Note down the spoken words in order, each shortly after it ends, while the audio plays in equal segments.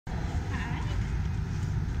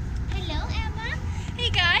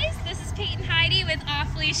is Peyton Heidi with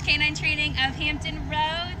Off-Leash Canine Training of Hampton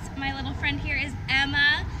Roads. My little friend here is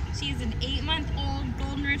Emma. She's an 8-month-old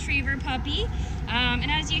golden retriever puppy.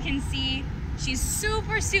 And as you can see, she's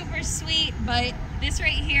super sweet, but this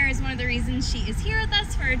right here is one of the reasons she is here with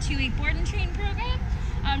us for a 2-week board and train program.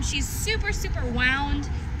 She's super wound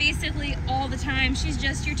basically all the time. She's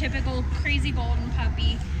just your typical crazy golden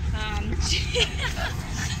puppy. She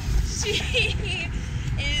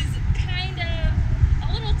is kind of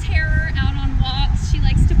a little terror out on walks. She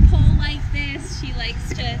likes to pull like this. She likes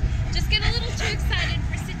to just get a little too excited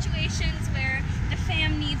for situations where the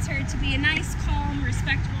fam needs her to be a nice, calm,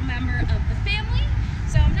 respectable member of the family.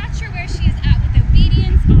 So I'm not sure where she is at with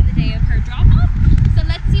obedience on the day of her drop-off. So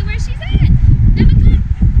let's see where she's at. Emma, come.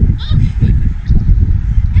 Oh.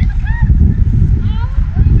 Emma, come. Oh.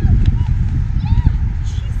 Yeah.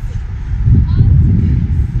 She's... Oh,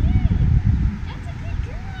 that's a good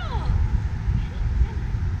girl. Emma,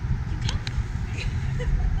 you come.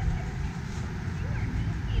 You are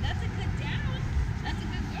goofy. That's a good down. That's a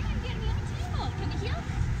good girl. You're getting me all tangled. Can you heel?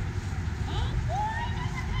 Oh boy,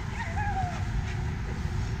 that's a good girl.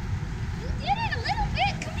 You did it a little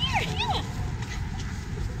bit. Come here, heel.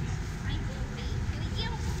 I did, baby.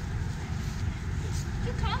 Heel.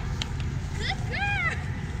 You come. Good girl.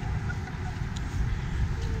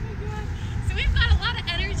 Oh my God. So we've got a lot of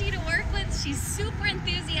energy to work with. She's super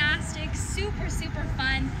enthusiastic, super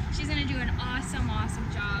fun. She's gonna do an awesome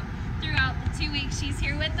job throughout the 2 weeks she's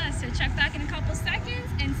here with us. So check back in a couple seconds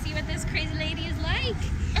and see what this crazy lady is like.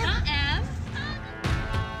 Em.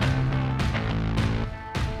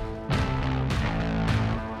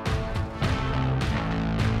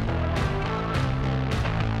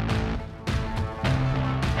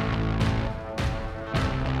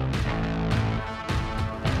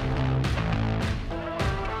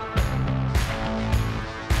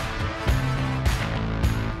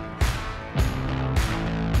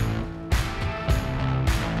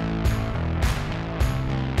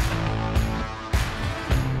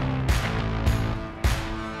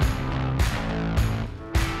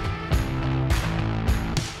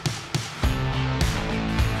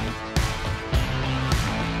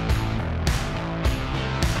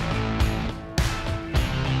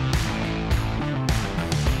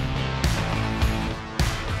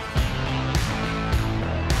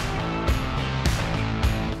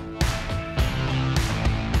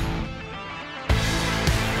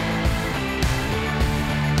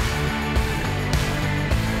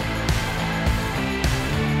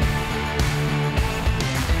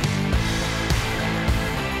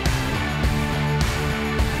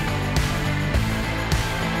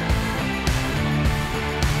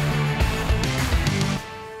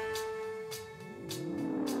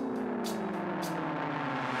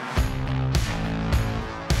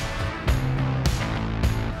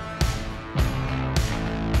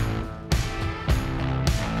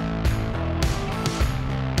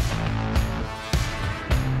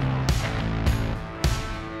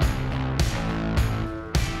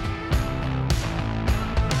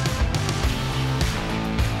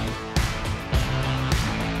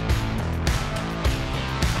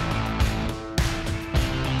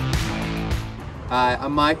 Hi,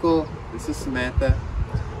 I'm Michael. This is Samantha.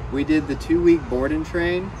 We did the 2-week board and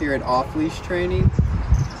train here at Off-Leash Training,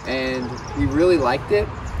 and we really liked it.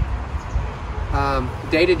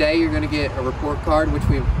 Day to day, you're going to get a report card, which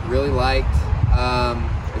we really liked.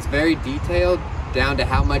 It's very detailed, down to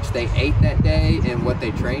how much they ate that day and what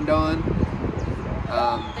they trained on.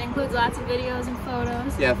 That includes lots of videos and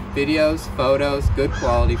photos. Yeah, videos, photos, good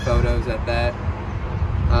quality photos at that.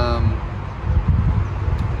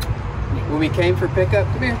 When we came for pickup,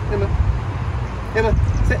 come here, Emma. Emma,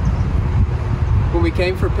 sit. When we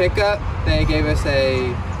came for pickup, they gave us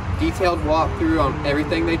a detailed walkthrough on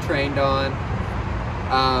everything they trained on.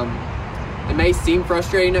 It may seem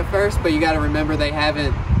frustrating at first, but you got to remember they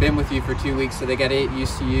haven't been with you for 2 weeks, so they got to get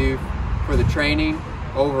used to you for the training.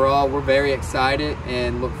 Overall, we're very excited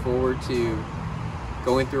and look forward to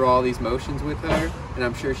going through all these motions with her, and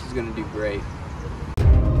I'm sure she's going to do great.